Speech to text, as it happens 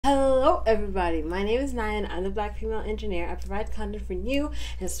Hello everybody, my name is Naya and I'm the Black female engineer. I provide content for new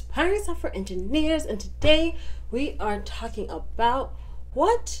and aspiring software engineers, and today we are talking about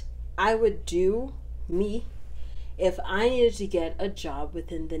what I would do, if I needed to get a job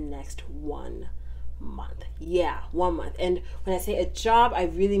within the next 1 month. Yeah, 1 month. And when I say a job, I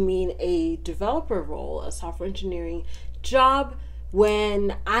really mean a developer role, a software engineering job,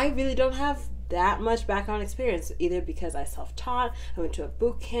 when I really don't have that much background experience, either because I self-taught, I went to a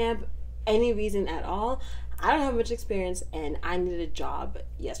boot camp, any reason at all. I don't have much experience and I needed a job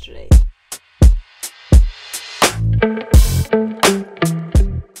yesterday.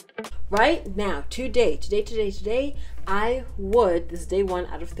 Right now, today, I would, this is day 1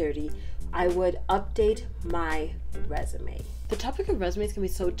 out of 30, I would update my resume. The topic of resumes can be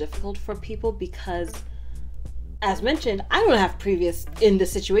so difficult for people because, as mentioned, I don't have previous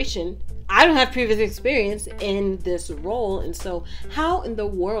experience in this role, and so how in the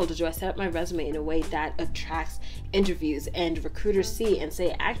world do I set up my resume in a way that attracts interviews and recruiters see and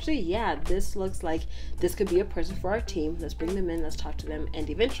say, actually, yeah, this looks like this could be a person for our team, let's bring them in, let's talk to them, and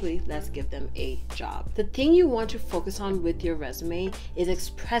eventually let's give them a job. The thing you want to focus on with your resume is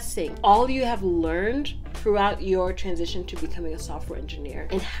expressing all you have learned throughout your transition to becoming a software engineer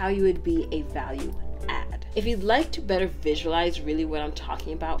and how you would be a value add. If you'd like to better visualize really what I'm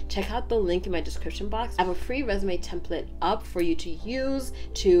talking about, check out the link in my description box. I have a free resume template up for you to use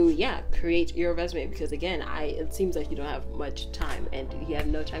to, create your resume, because again, it seems like you don't have much time and you have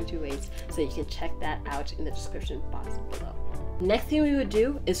no time to waste, so you can check that out in the description box below. Next thing we would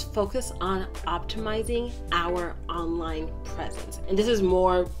do is focus on optimizing our online presence. And this is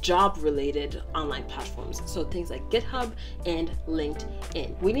more job-related online platforms. So things like GitHub and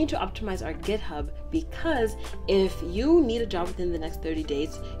LinkedIn. We need to optimize our GitHub because if you need a job within the next 30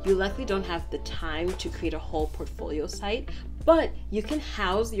 days, you likely don't have the time to create a whole portfolio site, but you can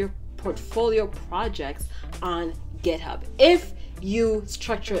house your portfolio projects on GitHub if you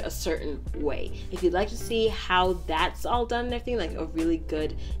structure it a certain way. If you'd like to see how that's all done and everything, like a really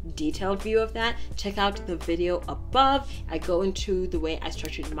good detailed view of that, check out the video above. I go into the way I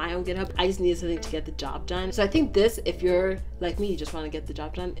structured my own GitHub. I just needed something to get the job done. So I think this, if you're like me, you just want to get the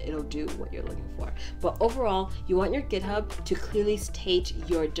job done, it'll do what you're looking for. But overall, you want your GitHub to clearly state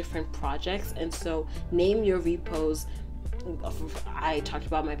your different projects. And so name your repos. I talked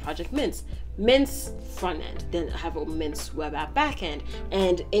about my project Mince front end, then I have a Mince web app back end,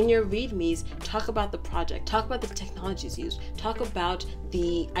 and in your readmes, talk about the project, talk about the technologies used, talk about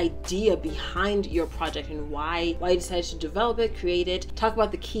the idea behind your project and why you decided to develop it, create it, talk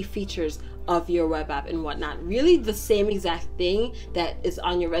about the key features of your web app and whatnot. Really the same exact thing that is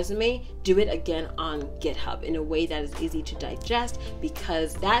on your resume, do it again on GitHub in a way that is easy to digest,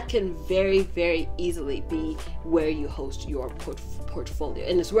 because that can very, very easily be where you host your portfolio.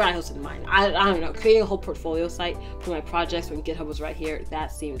 And it's where I hosted mine. I don't know, creating a whole portfolio site for my projects when GitHub was right here,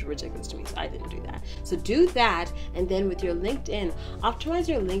 that seemed ridiculous to me, so I didn't do that. So do that, and then with your LinkedIn, optimize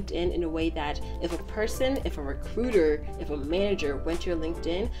your LinkedIn in a way that if a recruiter, if a manager went to your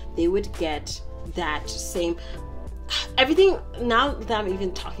LinkedIn, they would get that same everything. Now that I'm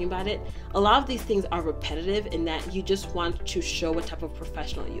even talking about it, a lot of these things are repetitive in that you just want to show what type of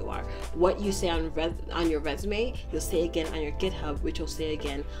professional you are. What you say on your resume, you'll say again on your GitHub, which you'll say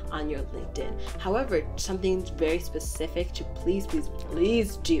again on your LinkedIn. However, something very specific to please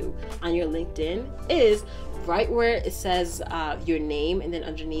do on your LinkedIn is right where it says your name, and then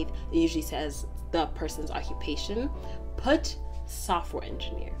underneath it usually says the person's occupation, put software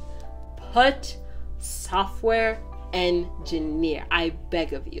engineer. Put software engineer, I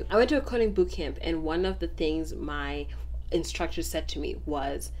beg of you. I went to a coding boot camp, and one of the things my instructor said to me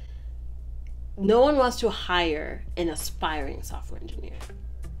was, no one wants to hire an aspiring software engineer.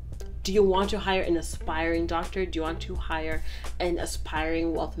 Do you want to hire an aspiring doctor? Do you want to hire an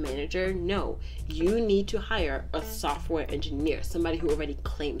aspiring wealth manager? No, you need to hire a software engineer, somebody who already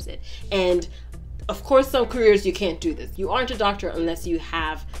claims it. And of course, some careers you can't do this. You aren't a doctor unless you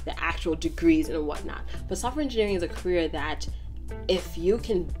have the actual degrees and whatnot. But software engineering is a career that if you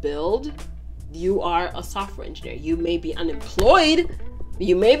can build, you are a software engineer. You may be unemployed,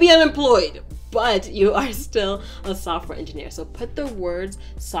 but you are still a software engineer. So put the words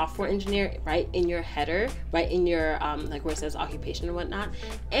software engineer right in your header, right in your like where it says occupation and whatnot.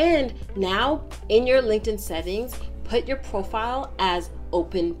 And now in your LinkedIn settings, put your profile as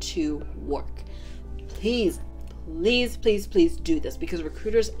open to work. Please do this, because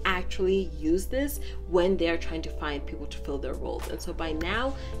recruiters actually use this when they're trying to find people to fill their roles. And so by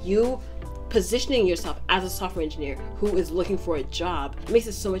now, you positioning yourself as a software engineer who is looking for a job makes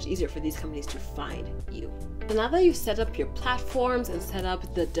it so much easier for these companies to find you. So now that you've set up your platforms and set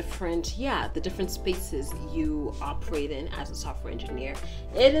up the different spaces you operate in as a software engineer,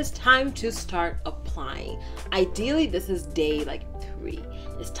 it is time to start applying. Ideally, this is day like 3.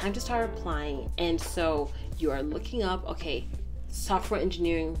 It's time to start applying. And so you are looking up, okay, software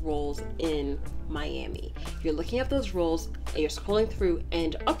engineering roles in Miami. You're looking up those roles, and you're scrolling through,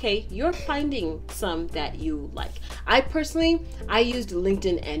 and okay, you're finding some that you like. I used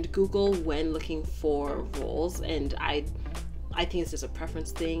LinkedIn and Google when looking for roles, and I think it's just a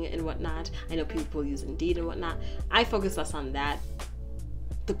preference thing and whatnot. I know people use Indeed and whatnot. I focus less on that.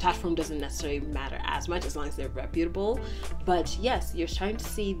 The platform doesn't necessarily matter as much as long as they're reputable. But yes, you're starting to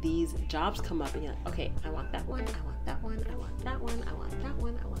see these jobs come up, and you're like, okay, I want that one, I want that one, I want that one, I want that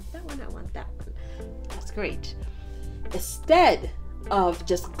one, I want that one, I want that one. That's great. Instead of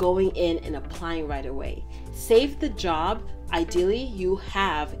just going in and applying right away, save the job. Ideally, you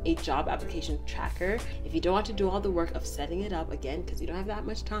have a job application tracker. If you don't want to do all the work of setting it up again, because you don't have that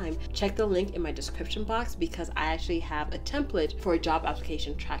much time, check the link in my description box, because I actually have a template for a job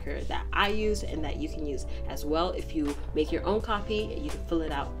application tracker that I use and that you can use as well. If you make your own copy, you can fill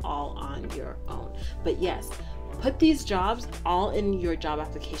it out all on your own. But yes, put these jobs all in your job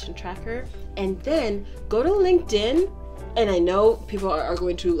application tracker, and then go to LinkedIn. And I know people are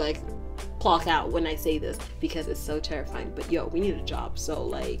going to like clock out when I say this because it's so terrifying, but yo, we need a job, so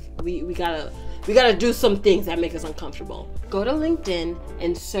like we gotta do some things that make us uncomfortable. Go to LinkedIn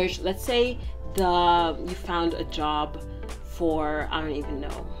and search. Let's say you found a job for, I don't even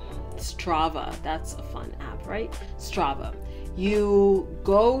know, Strava. That's a fun app, right? Strava. You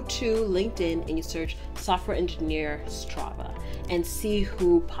go to LinkedIn and you search software engineer Strava and see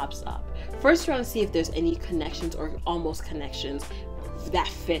who pops up. First, you want to see if there's any connections or almost connections that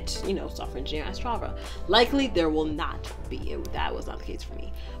fit, software engineer at Strava. Likely there will not be. That was not the case for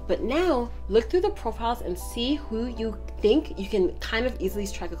me. But now look through the profiles and see who you think you can kind of easily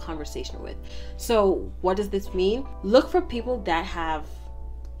strike a conversation with. So what does this mean? Look for people that have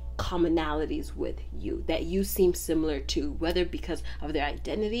commonalities with you, that you seem similar to, whether because of their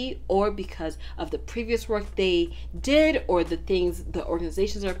identity or because of the previous work they did or the things the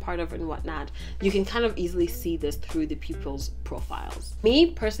organizations are a part of and whatnot. You can kind of easily see this through the people's profiles. Me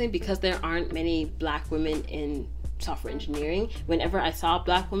personally, because there aren't many Black women in software engineering, whenever I saw a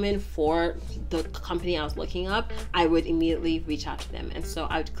Black woman for the company I was looking up, I would immediately reach out to them. And so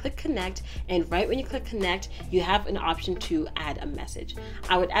I would click connect, and right when you click connect, you have an option to add a message.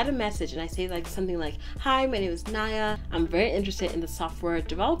 I would add a message and I say like something like, hi, my name is Naya. I'm very interested in the software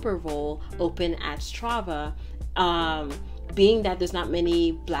developer role open at Strava. Being that there's not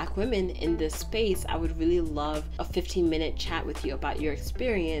many Black women in this space, I would really love a 15-minute chat with you about your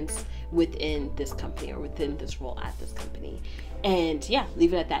experience within this company or within this role at this company. And yeah,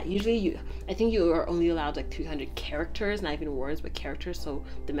 leave it at that. Usually I think you are only allowed like 300 characters, not even words, but characters. So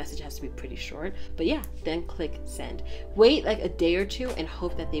the message has to be pretty short. But yeah, then click send. Wait like a day or two and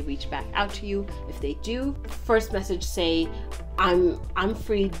hope that they reach back out to you. If they do, first message say, I'm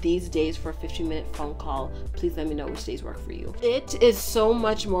free these days for a 15-minute phone call. Please let me know which days work for you. It is so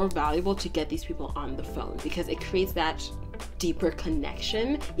much more valuable to get these people on the phone because it creates that deeper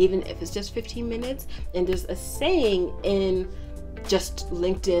connection, even if it's just 15 minutes. And there's a saying in just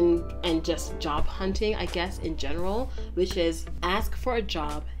LinkedIn and just job hunting, I guess, in general, which is ask for a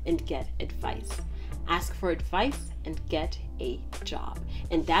job and get advice. Ask for advice and get a job.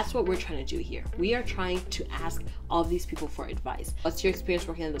 And that's what we're trying to do here. We are trying to ask all of these people for advice. What's your experience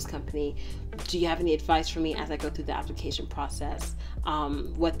working in this company? Do you have any advice for me as I go through the application process?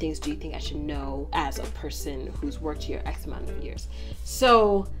 What things do you think I should know as a person who's worked here X amount of years?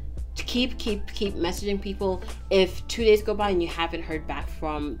 So to keep messaging people. If 2 days go by and you haven't heard back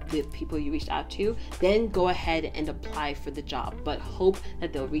from the people you reached out to, then go ahead and apply for the job, but hope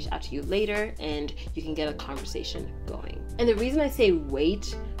that they'll reach out to you later and you can get a conversation going. And the reason I say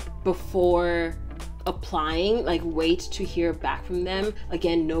wait before applying, like wait to hear back from them,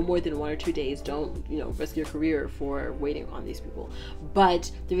 again, no more than 1 or 2 days. Don't risk your career for waiting on these people.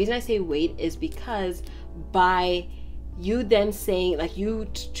 But the reason I say wait is because by you then saying, like, you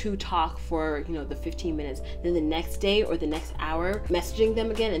to talk for the 15 minutes, then the next day or the next hour messaging them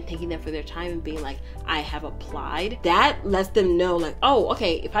again and thanking them for their time and being like, I have applied, that lets them know, like, oh,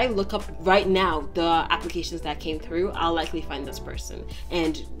 okay, if I look up right now the applications that came through, I'll likely find this person.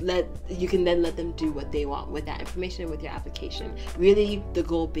 And you can then let them do what they want with that information, with your application. Really, the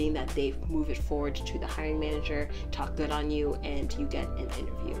goal being that they move it forward to the hiring manager, talk good on you, and you get an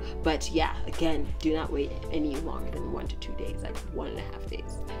interview. But yeah, again, do not wait any longer than 1 1 to 2 days, like 1.5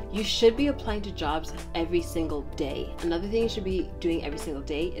 days. You should be applying to jobs every single day. Another thing you should be doing every single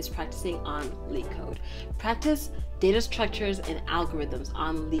day is practicing on LeetCode. Practice data structures and algorithms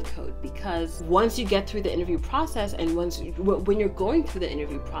on LeetCode, because once you get through the interview process, and when you're going through the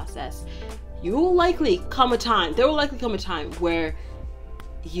interview process, there will likely come a time where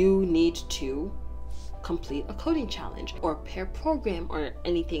you need to complete a coding challenge or pair program or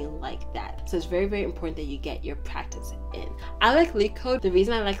anything like that. So it's very, very important that you get your practice in. I like LeetCode. The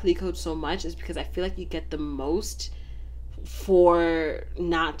reason I like LeetCode so much is because I feel like you get the most for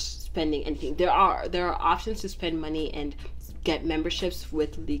not spending anything. There are options to spend money and get memberships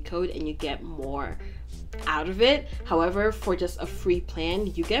with LeetCode, and you get more out of it. However, for just a free plan,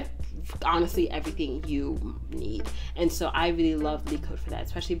 you get honestly everything you need. And so I really love LeetCode for that,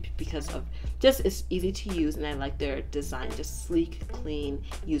 especially because of just it's easy to use, and I like their design, just sleek, clean,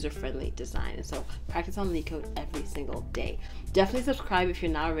 user-friendly design. And so practice on LeetCode every single day. Definitely subscribe if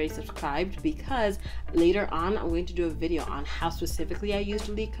you're not already subscribed, because later on I'm going to do a video on how specifically I used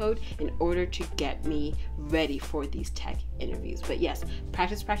LeetCode in order to get me ready for these tech interviews. But yes,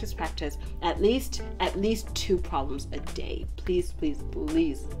 practice, practice, practice. At least 2 problems a day. Please, please,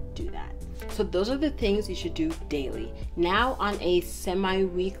 please do that. So those are the things you should do daily. Now, on a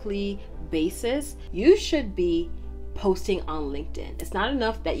semi-weekly basis, you should be posting on LinkedIn. It's not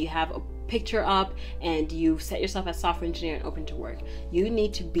enough that you have a picture up and you set yourself as software engineer and open to work. You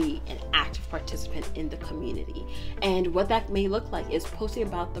need to be an active participant in the community. And what that may look like is posting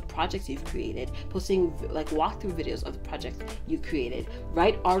about the projects you've created, posting like walkthrough videos of the projects you created,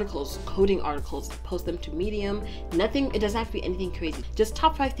 write articles, coding articles, post them to Medium. It doesn't have to be anything crazy. Just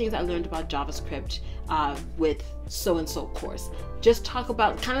top 5 things I learned about JavaScript with so-and-so course. Just talk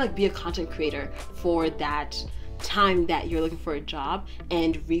about, kind of like be a content creator for that time that you're looking for a job,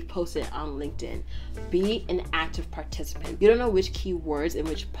 and repost it on LinkedIn. Be an active participant. You don't know which keywords in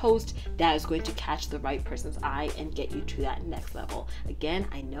which post that is going to catch the right person's eye and get you to that next level. Again,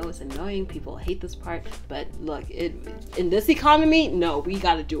 I know it's annoying, people hate this part, but look, in this economy, no, we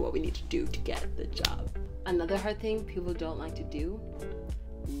got to do what we need to do to get the job. Another hard thing people don't like to do: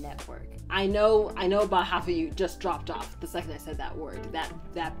 network. I know about half of you just dropped off the second I said that word,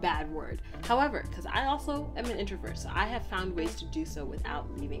 that bad word. However, because I also am an introvert, so I have found ways to do so without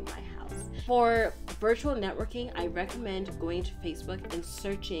leaving my house. For virtual networking, I recommend going to Facebook and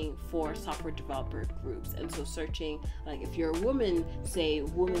searching for software developer groups. And so searching, like if you're a woman, say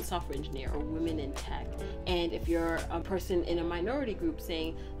women software engineer or women in tech. And if you're a person in a minority group,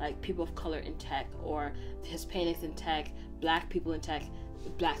 saying like people of color in tech, or Hispanics in tech, Black people in tech,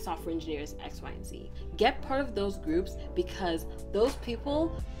 Black software engineers, X, Y, and Z. Get part of those groups, because those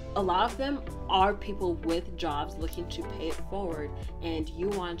people, a lot of them are people with jobs looking to pay it forward, and you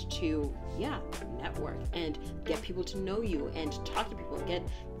want to, network and get people to know you and talk to people and get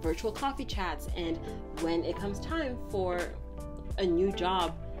virtual coffee chats. And when it comes time for a new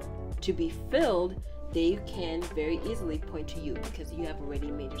job to be filled, they can very easily point to you because you have already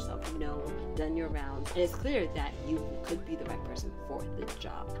made yourself known, done your rounds, and it's clear that you could be the right person for the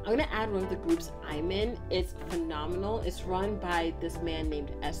job. I'm gonna add one of the groups I'm in. It's phenomenal. It's run by this man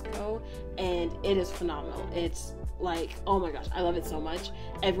named Esco, and it is phenomenal. It's like, oh my gosh, I love it so much.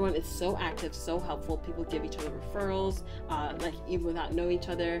 Everyone is so active, so helpful. People give each other referrals, like even without knowing each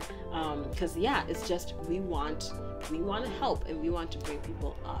other. Because it's just, we want to help and we want to bring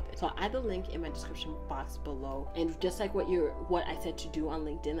people up. So I'll add the link in my description box below. And just like what I said to do on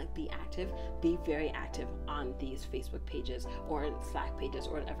LinkedIn, like be active, be very active on these Facebook pages or Slack pages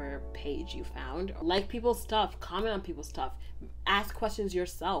or whatever page you found. Like people's stuff, comment on people's stuff, ask questions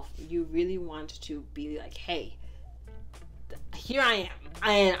yourself. You really want to be like, hey, here I am,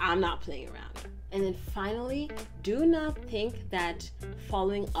 and I'm not playing around. And then finally, do not think that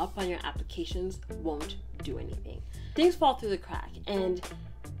following up on your applications won't do anything. Things fall through the crack, and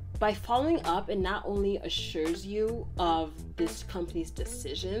by following up, it not only assures you of this company's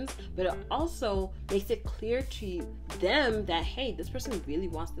decisions, but it also makes it clear to them that, hey, this person really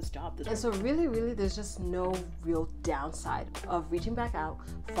wants this job. And so really, there's just no real downside of reaching back out,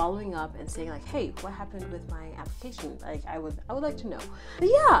 following up, and saying like, hey, what happened with my application? Like, I would like to know. But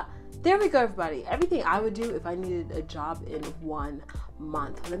yeah, there we go, everybody. Everything I would do if I needed a job in 1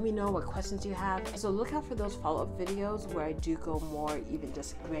 month. Let me know what questions you have. So look out for those follow-up videos where I do go more even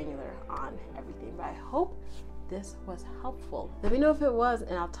just granular on everything. But I hope this was helpful. Let me know if it was,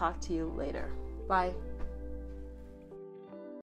 and I'll talk to you later. Bye.